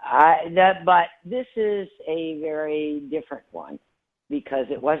 But this is a very different one, because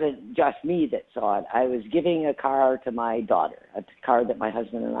it wasn't just me that saw it. I was giving a car to my daughter, a car that my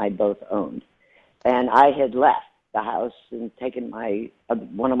husband and I both owned, and I had left the house and taken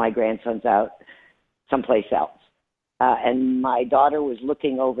one of my grandsons out someplace else. And my daughter was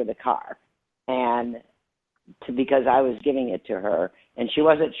looking over the car, because I was giving it to her, and she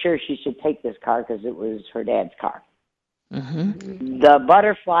wasn't sure she should take this car because it was her dad's car. Mm-hmm. The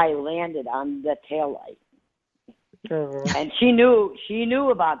butterfly landed on the taillight, and she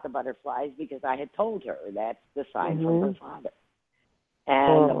knew about the butterflies because I had told her that's the sign from her father.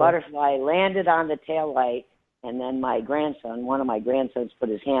 And the butterfly landed on the taillight, and then one of my grandsons, put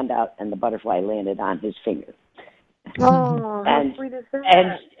his hand out, and the butterfly landed on his finger. Oh, how sweet is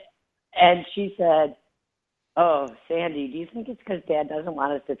that? And she said, oh, Sandy, do you think it's because Dad doesn't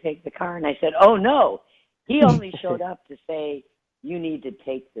want us to take the car? And I said, oh, no. He only showed up to say, you need to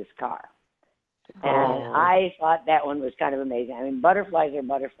take this car. And I thought that one was kind of amazing. I mean, butterflies are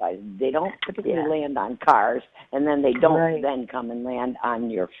butterflies. They don't typically land on cars, and then they don't then come and land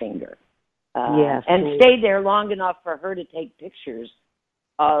on your finger. And stayed there long enough for her to take pictures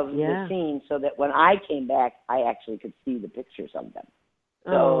of the scene, so that when I came back, I actually could see the pictures of them.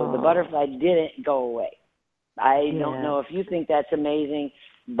 So the butterfly didn't go away. I don't know if you think that's amazing,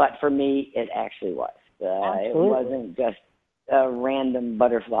 but for me, it actually was. It wasn't just a random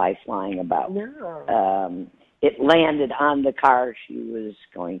butterfly flying about. No. It landed on the car she was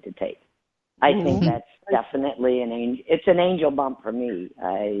going to take. I think that's definitely an angel. It's an angel bump for me.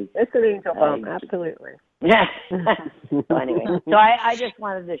 It's an angel bump, absolutely. Yeah. So anyway, I just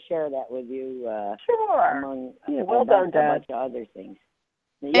wanted to share that with you. Sure. Among well done, Dad. A bunch of other things.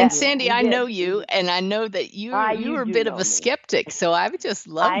 Yeah, and Sandy, I know you, and I know that you were a bit of a skeptic. So I would just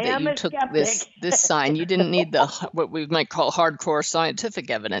love that you took this sign. You didn't need what we might call hardcore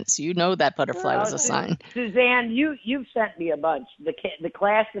scientific evidence. You know that butterfly was a sign. Suzanne, you've sent me a bunch. The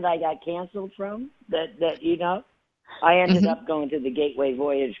class that I got canceled from, that I ended up going to the Gateway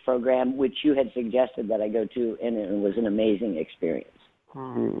Voyage program, which you had suggested that I go to, and it was an amazing experience.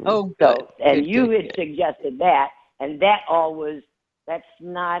 Oh, good. And you had suggested that, and that's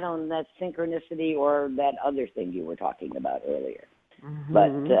not on that synchronicity or that other thing you were talking about earlier.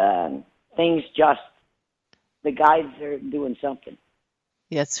 But things the guides are doing something.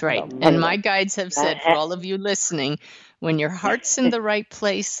 That's right. And my guides have said, for all of you listening, when your heart's in the right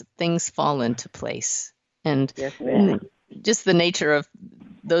place, things fall into place. And just the nature of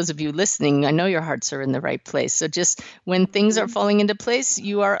those of you listening, I know your hearts are in the right place. So just when things are falling into place,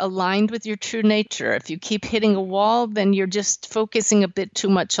 you are aligned with your true nature. If you keep hitting a wall, then you're just focusing a bit too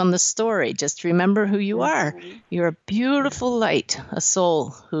much on the story. Just remember who you are. You're a beautiful light, a soul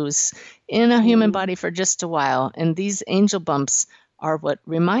who's in a human body for just a while. And these angel bumps are what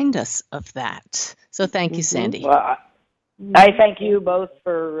remind us of that. So thank you, Sandy. Well, I thank you both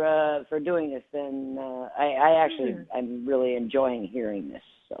for doing this, and I'm really enjoying hearing this.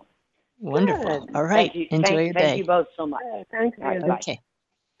 So wonderful. All right, enjoy your day. Thank you both so much. Thanks. Okay,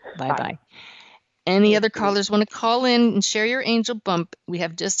 bye. Any other callers want to call in and share your angel bump? We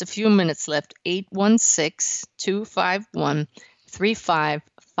have just a few minutes left.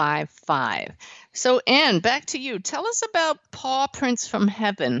 816-251-3555. So, Anne, back to you. Tell us about paw prints from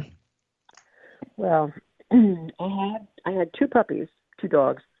heaven. Well, I had 2 puppies, 2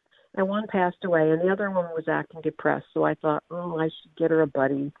 dogs, and one passed away, and the other one was acting depressed. So I thought, I should get her a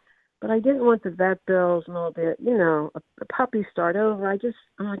buddy, but I didn't want the vet bills and all that. A puppy start over. I just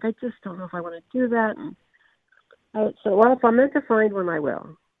don't know if I want to do that. And if I'm meant to find one, I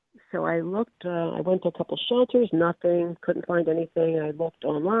will. So I looked. I went to a couple shelters, nothing. Couldn't find anything. I looked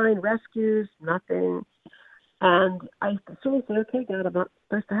online, rescues, nothing. And I sort of said, okay, God, I'm not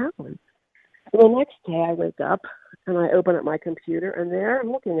supposed to have one. The next day I wake up and I open up my computer, and there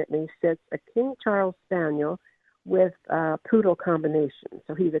looking at me sits a King Charles Spaniel with a poodle combination.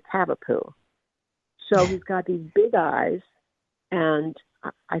 So he's a Cavapoo. So he's got these big eyes, and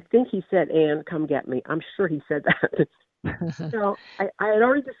I think he said, Anne, come get me. I'm sure he said that. So I had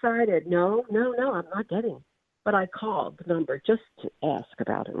already decided, no, I'm not getting. But I called the number just to ask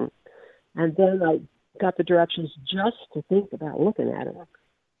about him. And then I got the directions just to think about looking at him.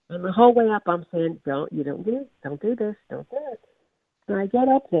 And the whole way up, I'm saying, don't do this, don't do it. And I get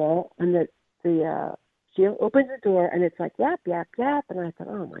up there, and she opens the door, and it's like, yap, yap, yap. And I thought,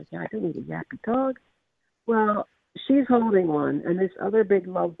 oh, my God, I need a yappy dog. Well, she's holding one, and this other big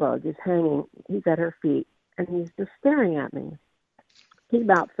love bug is hanging. He's at her feet, and he's just staring at me. He's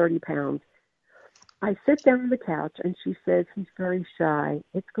about 30 pounds. I sit down on the couch, and she says he's very shy.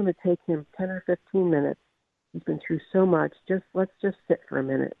 It's going to take him 10 or 15 minutes. He's been through so much. Let's just sit for a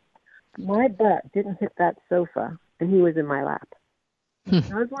minute. My butt didn't hit that sofa, and he was in my lap. He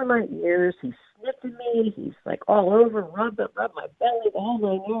nuzzled in my ears. He sniffed at me. He's like all over, rubbed my belly, the whole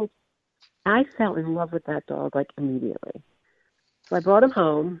 9 yards. I fell in love with that dog like immediately. So I brought him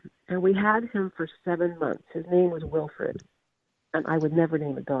home, and we had him for 7 months. His name was Wilfred, and I would never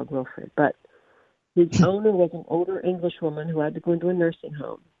name a dog Wilfred, but his owner was an older English woman who had to go into a nursing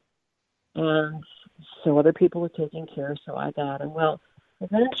home. And so other people were taking care, so I got him. Well,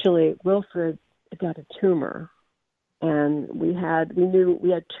 eventually Wilfred got a tumor, and we had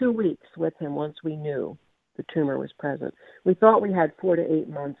 2 weeks with him once we knew the tumor was present. We thought we had 4 to 8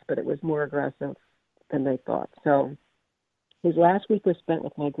 months, but it was more aggressive than they thought. So his last week was spent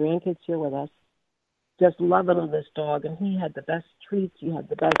with my grandkids here with us, just loving on this dog, and he had the best treats. He had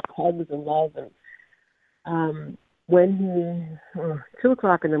the best hugs and love. And when 2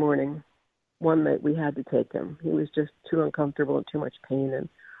 o'clock in the morning, one night we had to take him. He was just too uncomfortable and too much pain. And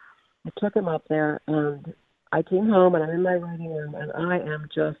I took him up there, and I came home, and I'm in my writing room, and I am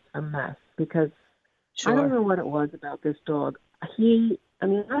just a mess because I don't know what it was about this dog. I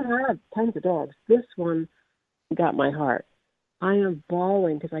had tons of dogs. This one got my heart. I am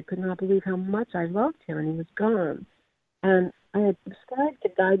bawling because I could not believe how much I loved him, and he was gone. And I had subscribed to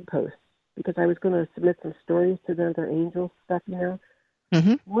Guideposts because I was going to submit some stories to their angel stuff,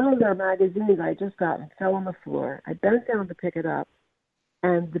 Mm-hmm. One of their magazines I just got and fell on the floor. I bent down to pick it up,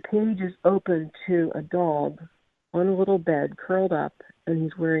 and the page is open to a dog on a little bed, curled up, and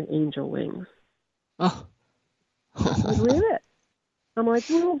he's wearing angel wings. Oh. I read it. I'm like,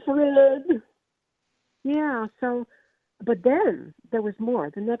 Wilfred. Yeah, so, but then there was more.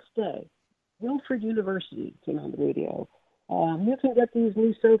 The next day, Wilfred University came on the radio. You can get these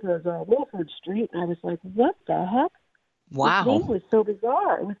new sofas on Wilfred Street. And I was like, what the heck? Wow. The name was so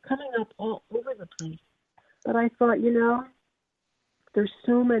bizarre. It was coming up all over the place. But I thought, there's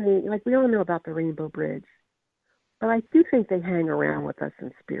so many, like we all know about the Rainbow Bridge. But I do think they hang around with us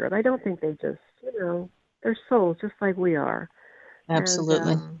in spirit. I don't think they just, they're souls just like we are.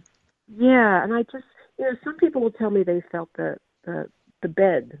 Absolutely. And I just, some people will tell me they felt the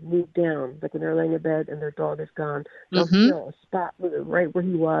bed move down, like when they're laying in bed and their dog is gone. They'll feel a spot right where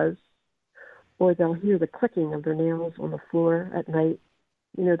he was. Or they'll hear the clicking of their nails on the floor at night.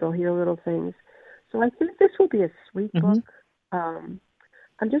 They'll hear little things. So I think this will be a sweet book. I'm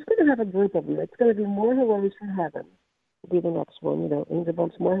just going to have a group of them. It's going to be More Hellos from Heaven. Will be the next one. Angel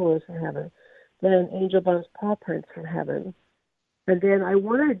Bumps, More Hellos from Heaven. Then Angel Bumps, Paw Prints from Heaven. And then I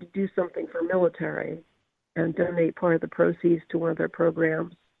wanted to do something for military and donate part of the proceeds to one of their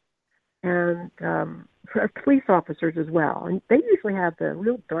programs. And for police officers as well. And they usually have the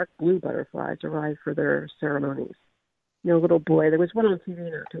real dark blue butterflies arrive for their ceremonies. You know, little boy, there was one on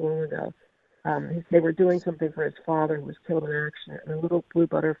TV not too long ago. They were doing something for his father who was killed in action, and a little blue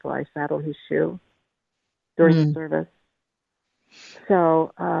butterfly sat on his shoe during the service.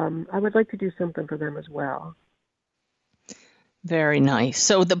 So I would like to do something for them as well. Very nice.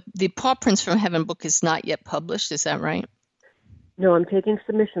 So the Paw Prints from Heaven book is not yet published, is that right? No, I'm taking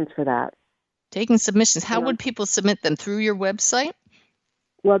submissions for that. Taking submissions. How would people submit them? Through your website?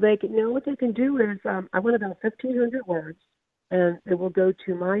 Well, what they can do is, I want about 1,500 words, and it will go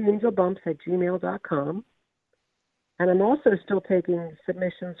to myangelbumps@gmail.com. And I'm also still taking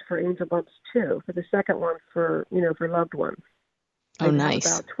submissions for Angel Bumps too, for the second one for loved ones. Oh,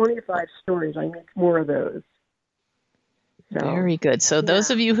 nice. About 25 stories. I need more of those. So, very good. So those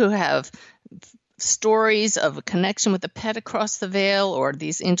of you who have stories of a connection with a pet across the veil, or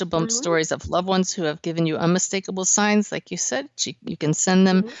these Angel Bump stories of loved ones who have given you unmistakable signs, like you said, you can send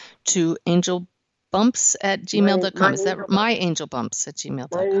them to angelbumps@gmail.com. Is that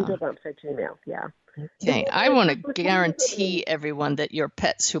myangelbumps@gmail.com? myangelbumps@gmail, yeah. Okay, I want to guarantee everyone that your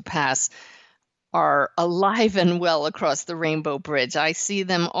pets who pass are alive and well across the Rainbow Bridge. I see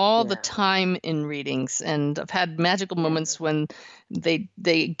them all the time in readings, and I've had magical moments when they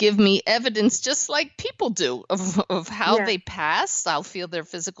give me evidence, just like people do, of how they passed. I'll feel their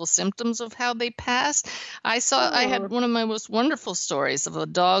physical symptoms of how they passed. I had one of my most wonderful stories of a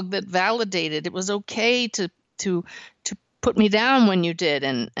dog that validated it was okay to put me down when you did,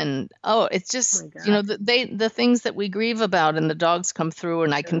 and it's just the things that we grieve about, and the dogs come through,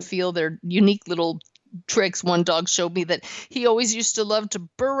 and I can feel their unique little tricks. One dog showed me that he always used to love to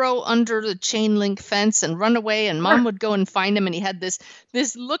burrow under the chain link fence and run away, and Mom would go and find him, and he had this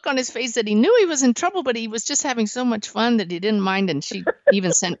look on his face that he knew he was in trouble, but he was just having so much fun that he didn't mind. And she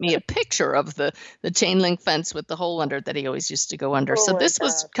even sent me a picture of the chain link fence with the hole under that he always used to go under. So this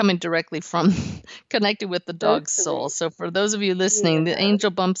was coming directly from connected with the dog's soul. So for those of you listening, the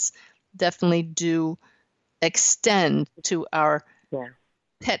Angel Bumps definitely do extend to our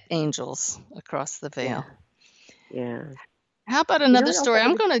pet angels across the veil. Yeah. How about another story?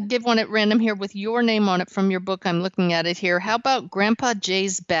 I'm going to give one at random here with your name on it from your book. I'm looking at it here. How about Grandpa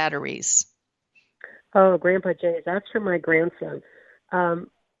Jay's batteries? Oh, Grandpa Jay. That's from my grandson.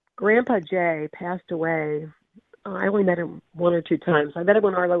 Grandpa Jay passed away. I only met him one or two times. I met him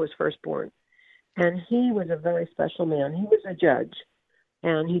when Arlo was first born. And he was a very special man. He was a judge,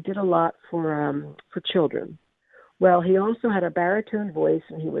 and he did a lot for children. Well, he also had a baritone voice,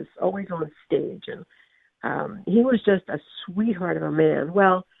 and he was always on stage, and he was just a sweetheart of a man.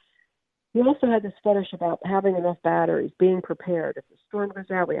 Well, he also had this fetish about having enough batteries, being prepared. If the storm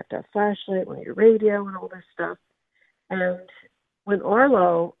goes out, we have to have a flashlight, we need a radio, and all this stuff. And when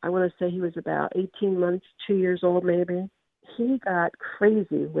Arlo, I want to say he was about 18 months, 2 years old maybe, he got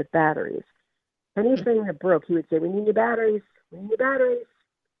crazy with batteries. Anything that broke, he would say, "We need new batteries, we need new batteries."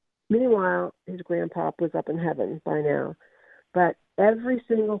 Meanwhile, his grandpa was up in heaven by now. But every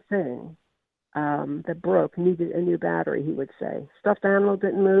single thing that broke needed a new battery, he would say. Stuffed animal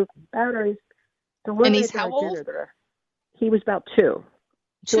didn't move, batteries. So and he's how old? He was about 2.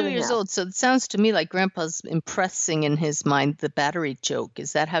 2 years old. So it sounds to me like Grandpa's impressing in his mind the battery joke.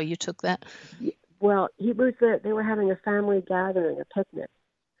 Is that how you took that? Well, they were having a family gathering, a picnic.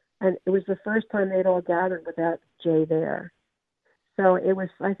 And it was the first time they'd all gathered without Jay there. So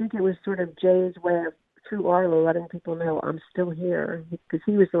I think it was sort of Jay's way of, through Arlo, letting people know I'm still here, because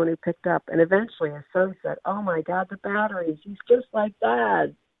he was the one who picked up. And eventually his son said, "Oh my God, the batteries, he's just like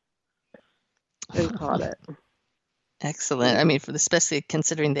Dad." And caught it. Excellent. I mean, especially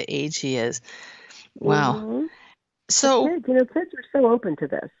considering the age he is. Wow. Mm-hmm. So, kids are so open to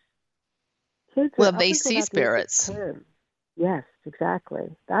this. They see spirits. Yes,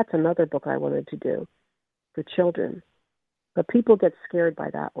 exactly. That's another book I wanted to do for children. But people get scared by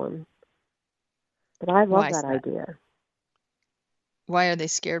that one. But I love that idea. Why are they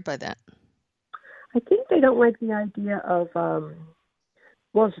scared by that? I think they don't like the idea of,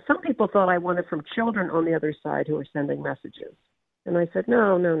 some people thought I wanted from children on the other side who were sending messages. And I said,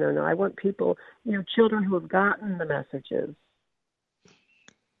 no. I want people, children who have gotten the messages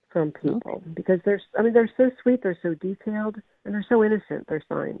from people. Because they're so sweet, they're so detailed, and they're so innocent, their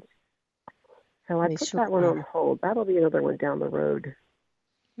signs. So I put that one on hold. That'll be another one down the road.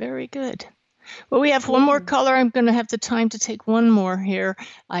 Very good. Well, we have one more caller. I'm going to have the time to take one more here.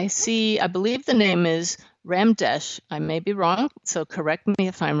 I believe the name is Ramdesh. I may be wrong, so correct me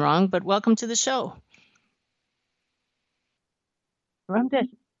if I'm wrong, but welcome to the show. Ramdesh.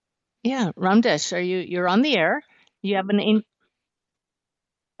 Yeah, Ramdesh, you're on the air. You have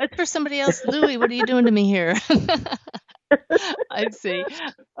It's for somebody else. Louie, what are you doing to me here? I see.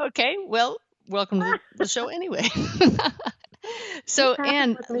 Okay, well, welcome to the show anyway. So,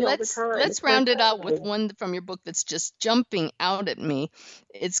 Anne, let's round it out with one from your book that's just jumping out at me.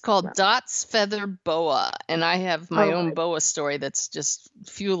 It's called Dot's Feathered Boa, and I have my own boa story that's just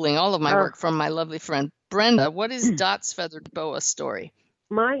fueling all of my work from my lovely friend Brenda. What is Dot's Feathered Boa story?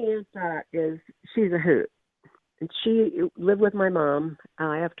 My Aunt Dot she's a hoot. And she lived with my mom.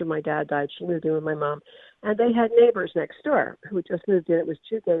 After my dad died, she moved in with my mom. And they had neighbors next door who just moved in. It was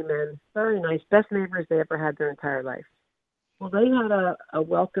 2 gay men, very nice, best neighbors they ever had their entire life. Well, they had a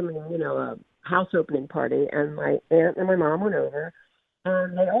welcoming, a house opening party, and my aunt and my mom went over.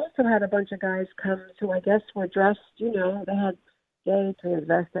 And they also had a bunch of guys come who I guess were dressed, they had gay,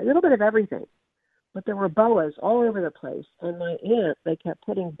 transvestite, a little bit of everything. But there were boas all over the place. And my aunt, they kept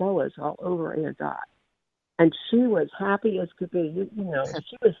putting boas all over Aunt Dot. And she was happy as could be.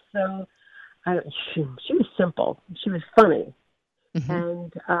 She was so, she was simple. She was funny. Mm-hmm.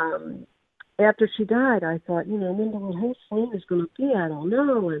 And after she died, I thought, I wonder what her son is going to be. I don't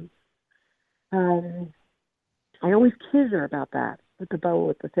know. And I always kiss her about that, with the bow,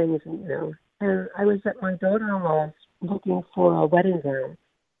 with the things, and I was at my daughter-in-law's looking for a wedding gown.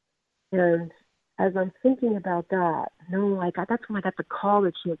 And as I'm thinking about that, that's when I got the call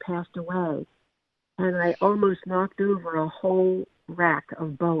that she had passed away. And I almost knocked over a whole rack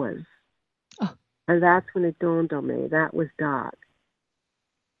of boas. Oh. And that's when it dawned on me. That was Dot.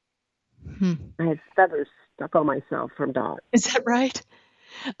 I had feathers stuck on myself from Dot. Is that right?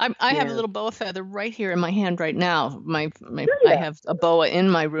 I have a little boa feather right here in my hand right now. I have a boa in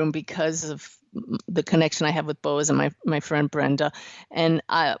my room because of the connection I have with boas and my friend Brenda. And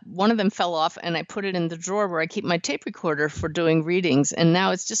one of them fell off, and I put it in the drawer where I keep my tape recorder for doing readings. And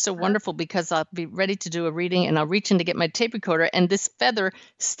now it's just so wonderful because I'll be ready to do a reading, and I'll reach in to get my tape recorder, and this feather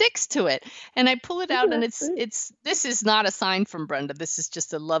sticks to it. And I pull it out, and this is not a sign from Brenda. This is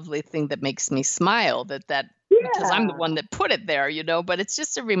just a lovely thing that makes me smile because I'm the one that put it there, but it's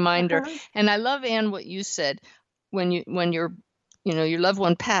just a reminder. And I love, Anne, what you said when your loved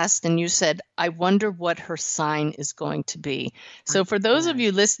one passed, and you said, I wonder what her sign is going to be. So for those of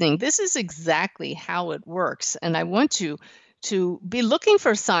you listening, this is exactly how it works. And I want you to be looking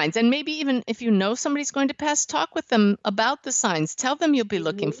for signs. And maybe even if somebody's going to pass, talk with them about the signs. Tell them you'll be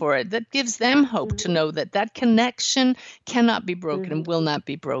looking for it. That gives them hope to know that connection cannot be broken and will not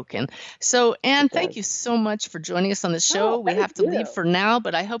be broken. So, Anne, thank you so much for joining us on the show. We have to leave for now,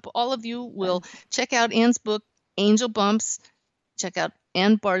 but I hope all of you will check out Anne's book, Angel Bumps. Check out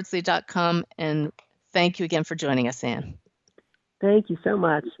AnneBardsley.com, and thank you again for joining us, Anne. Thank you so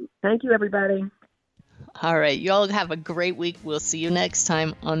much. Thank you, everybody. All right. You all have a great week. We'll see you next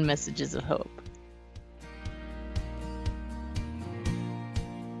time on Messages of Hope.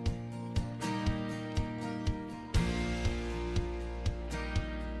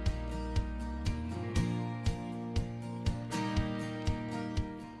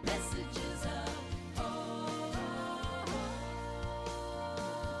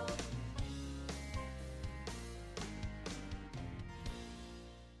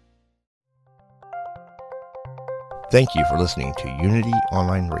 Thank you for listening to Unity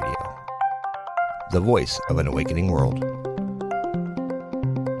Online Radio, the voice of an awakening world.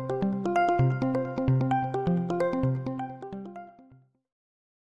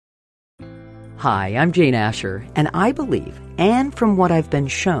 Hi, I'm Jane Asher, and I believe, and from what I've been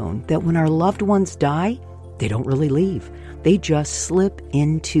shown, that when our loved ones die, they don't really leave. They just slip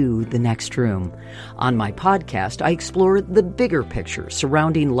into the next room. On my podcast, I explore the bigger picture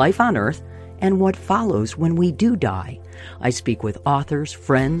surrounding life on Earth and what follows when we do die. I speak with authors,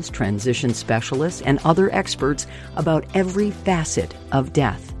 friends, transition specialists, and other experts about every facet of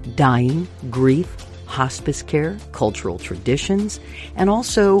death, dying, grief, hospice care, cultural traditions, and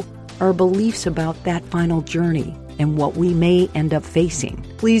also our beliefs about that final journey and what we may end up facing.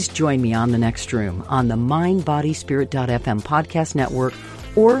 Please join me on The Next Room on the MindBodySpirit.fm podcast network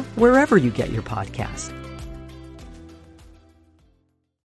or wherever you get your podcasts.